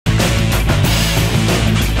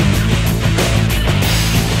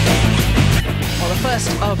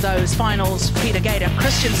first of those finals, Peter Gade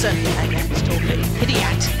Christensen against Taufik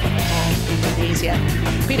Hidayat of Indonesia.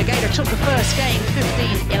 Peter Gade took the first game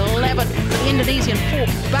 15-11. The Indonesian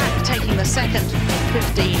fought back, taking the second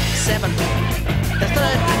 15-7. The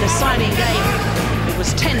third and deciding game, it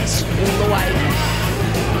was tense all the way.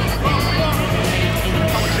 In the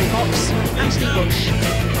commentary box, Anthony Bush.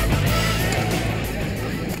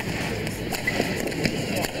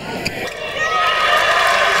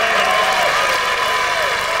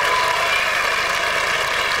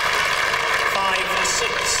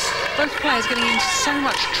 Both players getting into so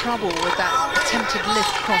much trouble with that attempted lift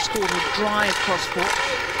cross-court or drive cross-court.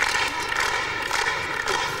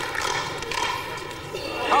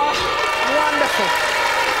 Oh, wonderful.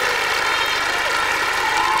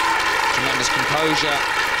 Tremendous composure.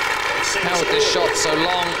 Held this shot so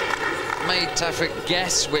long. Made Taufik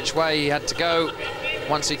guess which way he had to go.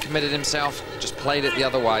 Once he committed himself, just played it the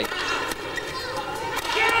other way.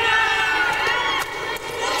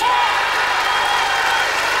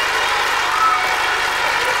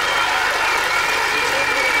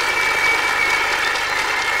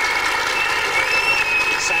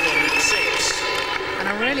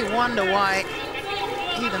 I wonder why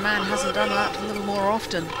either man hasn't done that a little more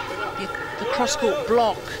often. The cross-court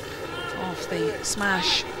block of the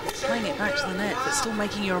smash, playing it back to the net, but still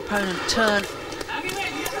making your opponent turn.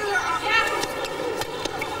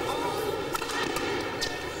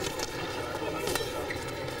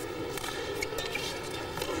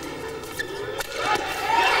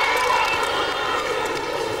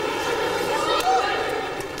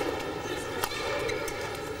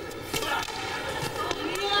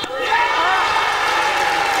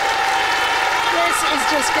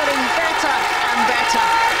 Just getting better and better.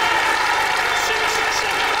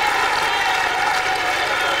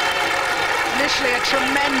 Initially a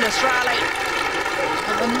tremendous rally,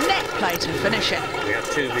 but the net play to finish it. We have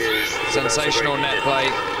two views. Sensational net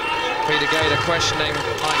play. Peter Gade questioning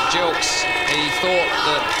Mike Jilks. He thought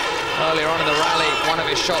that earlier on in the rally, one of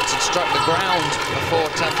his shots had struck the ground before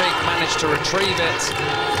Taufik managed to retrieve it.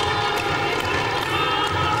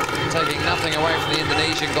 Taking nothing away from the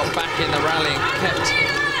Indonesian, got back in the rally and kept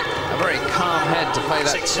a very calm head to play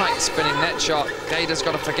that tight spinning net shot. Gade's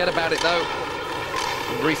got to forget about it though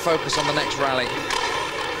and refocus on the next rally.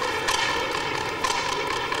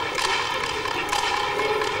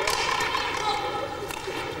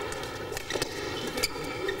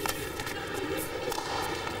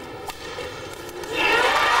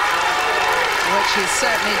 Which he's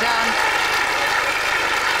certainly done.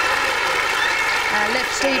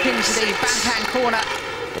 Lifts deep into the backhand corner.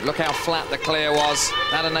 But look how flat the clear was.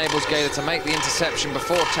 That enables Gade to make the interception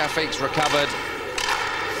before Taufik's recovered.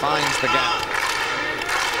 Finds the gap.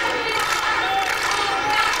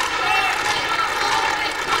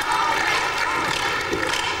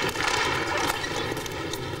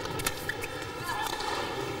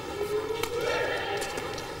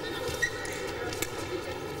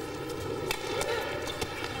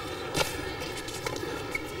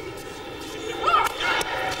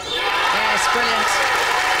 Brilliant.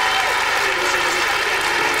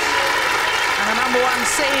 And the #1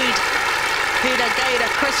 seed, Peter Gade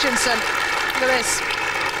Christensen. Look at this.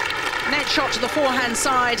 Net shot to the forehand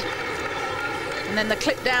side. And then the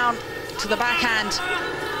clip down to the backhand.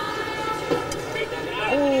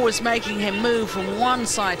 Always making him move from one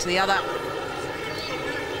side to the other.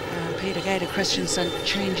 And Peter Gade Christensen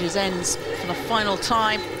changes ends for the final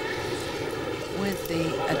time with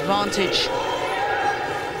the advantage.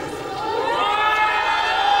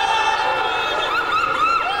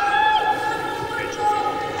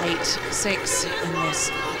 8-6 in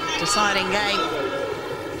this deciding game.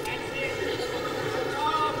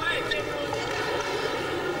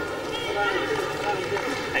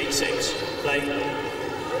 Play.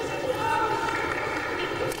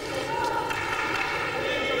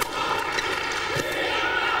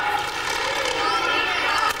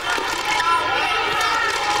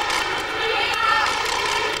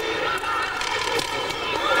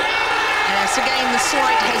 Yes, again the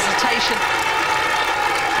slight hesitation.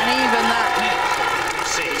 And even that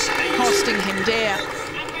costing him dear.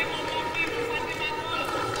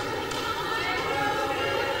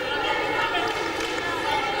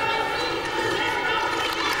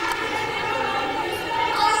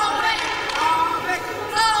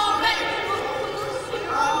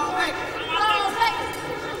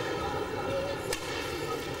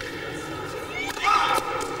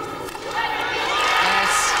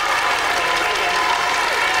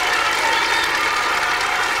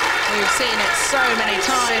 We've seen it so many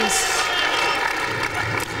times.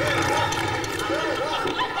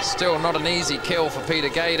 Still not an easy kill for Peter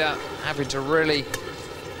Gade, having to really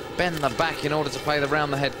bend the back in order to play the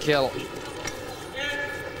round-the-head kill.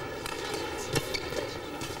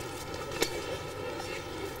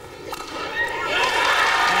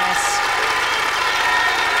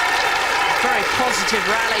 Positive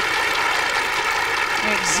rally.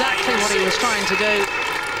 Exactly what he was trying to do.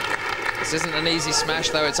 This isn't an easy smash,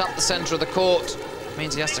 though. It's up the centre of the court. It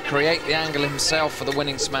means he has to create the angle himself for the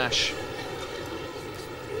winning smash.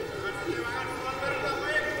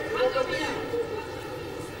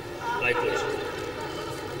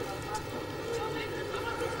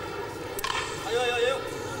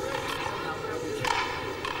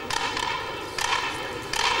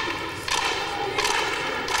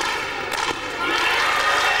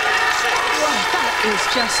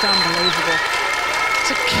 Just unbelievable.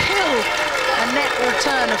 To kill a net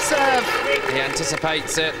return of serve. He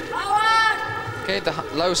anticipates it. Gave the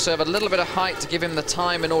low serve a little bit of height to give him the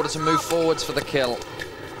time in order to move forwards for the kill. And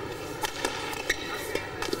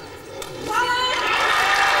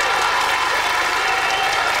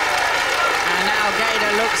now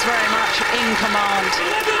Gade looks very much in command.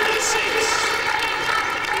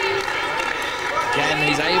 Again,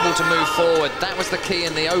 he's able to move forward. That was the key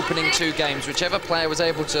in the opening two games. Whichever player was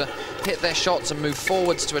able to hit their shots and move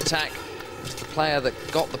forwards to attack was the player that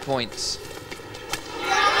got the points.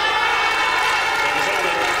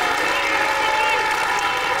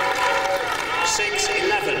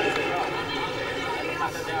 6-11.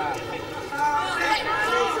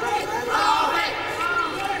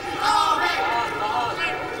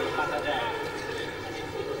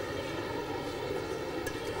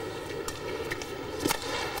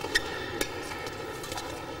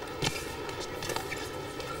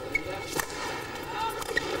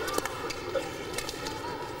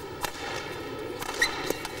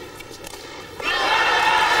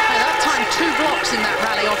 In that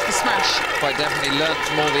rally off the smash. Quite definitely learnt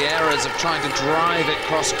from all the errors of trying to drive it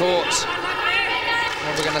cross court.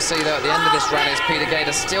 What we're going to see though at the end of this rally is Peter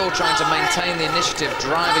Gade still trying to maintain the initiative,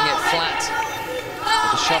 driving it flat.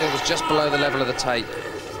 But the shuttle was just below the level of the tape.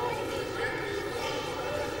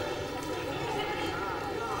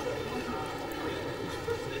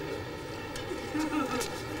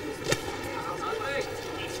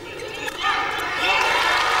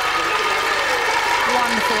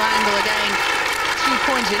 Wonderful angle again. You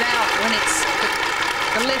pointed out when it's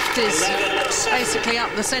the lift is basically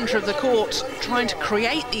up the centre of the court, trying to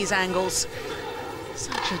create these angles.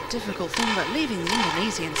 Such a difficult thing, but leaving the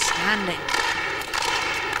Indonesian standing.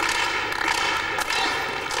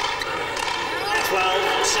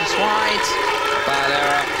 12-7. It's wide. Bad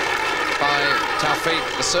error by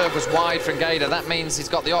Taufik. The serve was wide from Gade. That means he's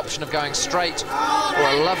got the option of going straight or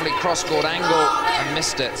a lovely cross-court angle and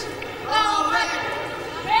missed it.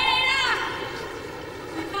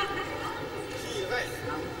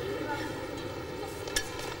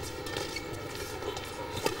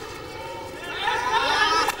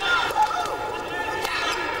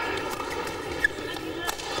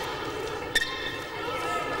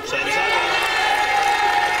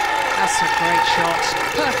 That's a great shot.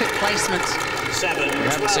 Perfect placement. 7. We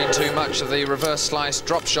haven't seen too much of the reverse slice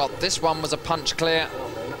drop shot. This one was a punch clear,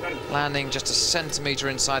 landing just a centimetre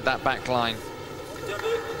inside that back line.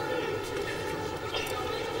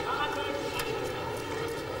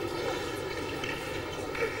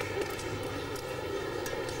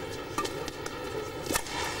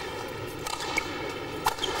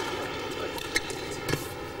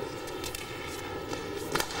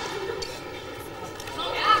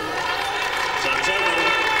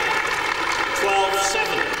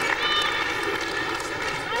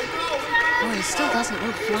 Oh, he still doesn't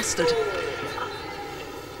look flustered.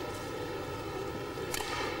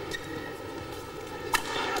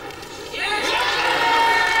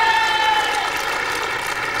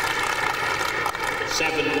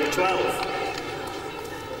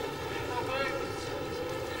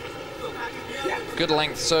 Good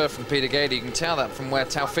length serve from Peter Gade. You can tell that from where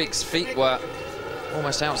Taufik's feet were,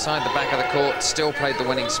 almost outside the back of the court, still played the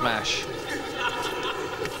winning smash.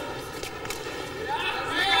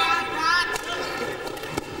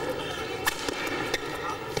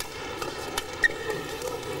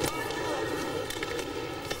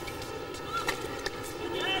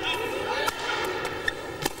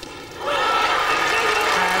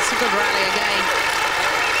 That's a good rally again.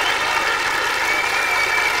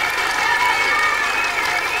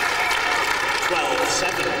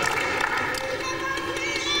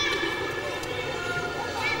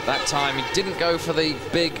 That time he didn't go for the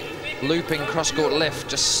big looping cross-court lift,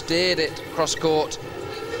 just steered it cross-court.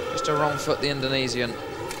 Just a wrong foot, the Indonesian.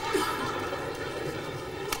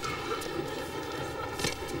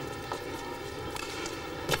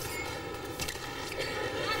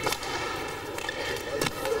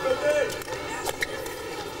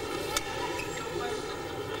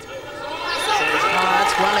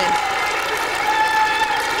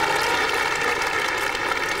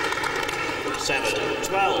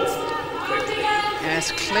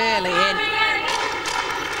 Yes, clearly in.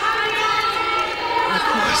 And of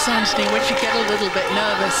course, Anthony, when you get a little bit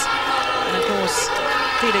nervous, and of course,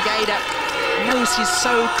 Peter Gade knows he's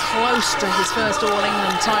so close to his first All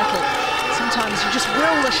England title. Sometimes you just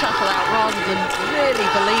will the shuttle out rather than really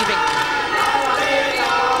believing.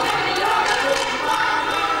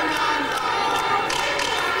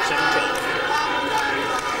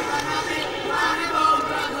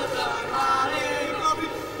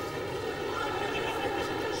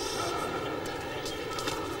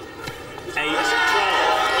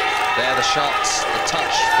 They're the shots, the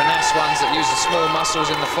touch, finesse ones that use the small muscles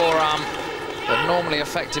in the forearm, but normally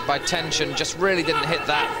affected by tension, just really didn't hit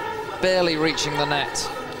that, barely reaching the net.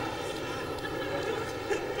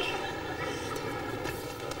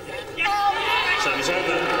 Service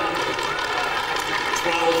over.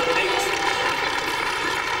 12-8.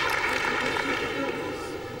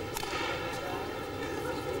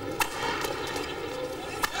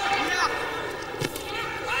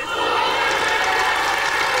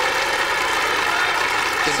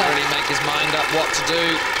 Didn't really make his mind up what to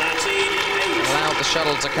do. 13-8. Allowed the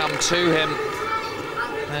shuttle to come to him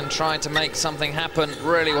and tried to make something happen.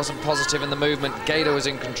 Really wasn't positive in the movement. Gade was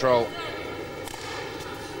in control.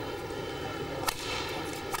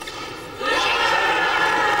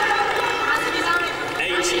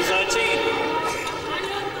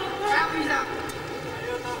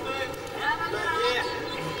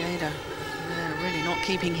 Gade, really not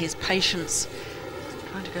keeping his patience.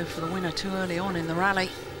 Trying to go for the winner too early on in the rally.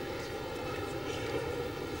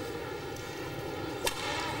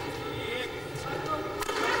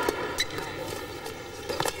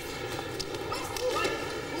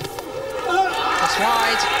 That's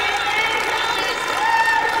wide.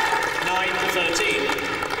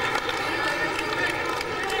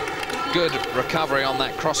 9-13. Good recovery on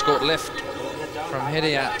that cross-court lift from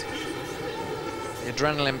Hidayat. The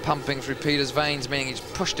adrenaline pumping through Peter's veins, meaning he's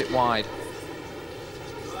pushed it wide.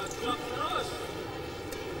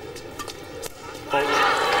 Great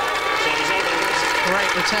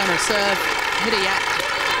return of serve. Hidayat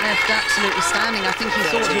left absolutely standing. I think he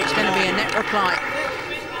thought it was going to be a net reply.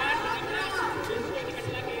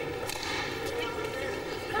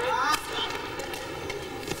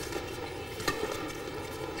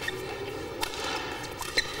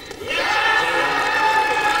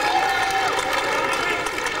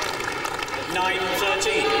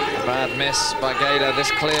 A bad miss by Gade.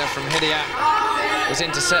 This clear from Hidayat was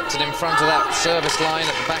intercepted in front of that service line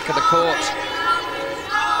at the back of the court.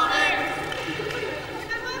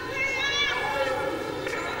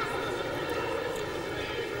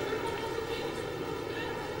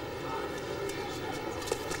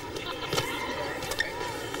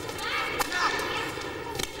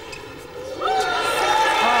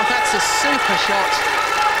 Oh, that's a super shot.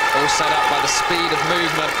 All set up by the speed of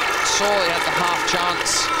movement. Saw he had the half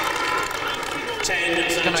chance. 10-13.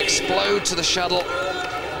 It's going to explode to the shuttle.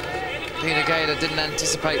 Peter Gade didn't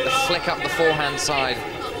anticipate the flick up the forehand side.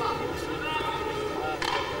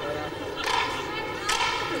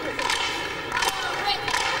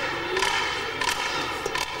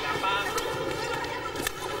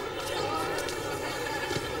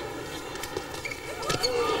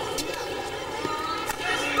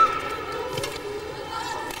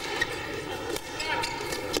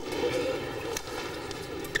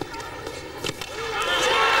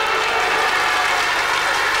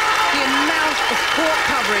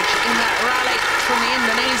 In that rally from the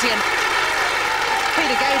Indonesian.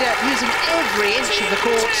 Peter Gade using every inch of the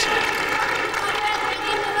court.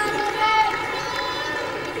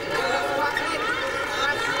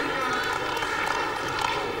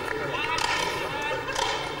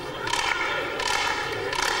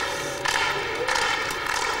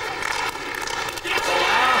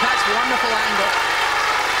 Oh, that's wonderful angle.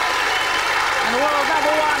 And the world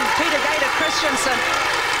number one, Peter Gade Christensen,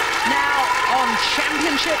 now on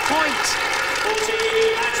championship point. 14,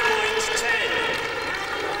 match point 10.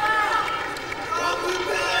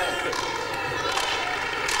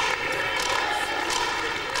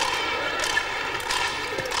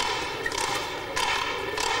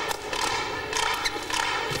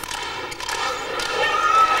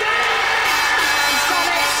 He's got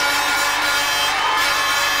it.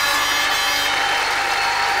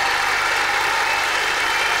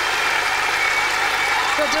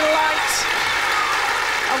 The delight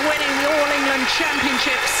of winning the All England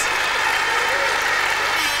Championships.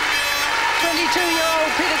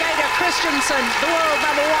 22-year-old Peter Gade Christensen, the world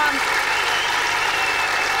number one,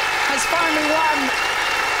 has finally won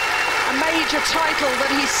a major title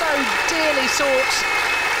that he so dearly sought.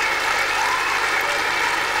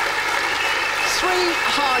 3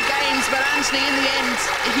 hard games, but Anthony, in the end,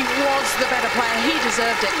 he was the better player. He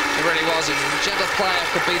deserved it. He really was. A gentle player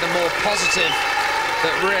could be the more positive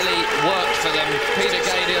that really worked for them. Peter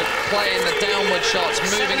Gade playing the downward shots,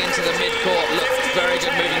 moving into the mid-court, looked very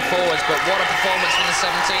good moving forwards, but what a performance from the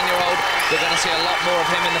 17-year-old. We're going to see a lot more of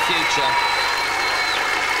him in the future.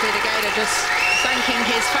 Peter Gade just thanking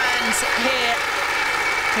his fans here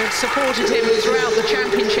who have supported him throughout the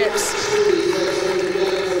championships.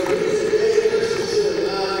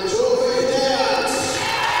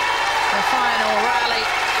 The final rally.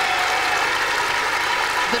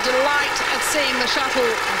 The delight at seeing the shuttle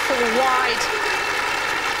fall wide.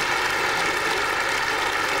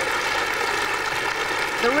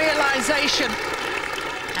 The realisation,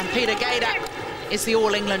 and Peter Gade is the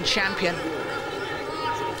All England champion.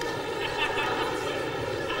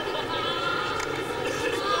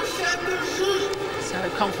 So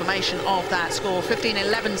confirmation of that score,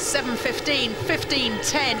 15-11, 7-15,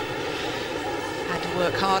 15-10. Had to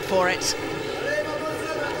work hard for it,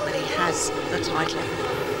 but he has the title.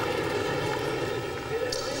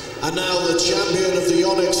 And now the champion of the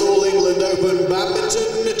Onyx All England Open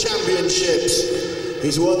Badminton Championships.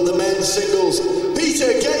 He's won the men's singles,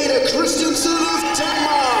 Peter Gade Christensen of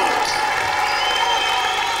Denmark.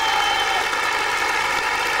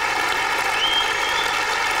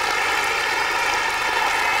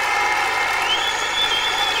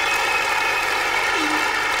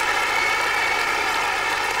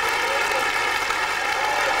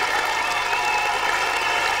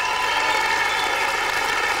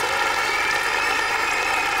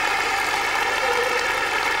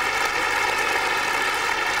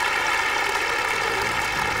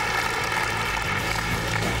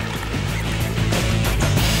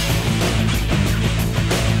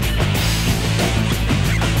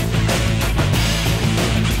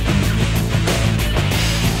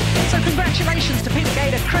 Congratulations to Peter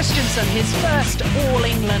Gade Christensen, his first All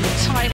England title.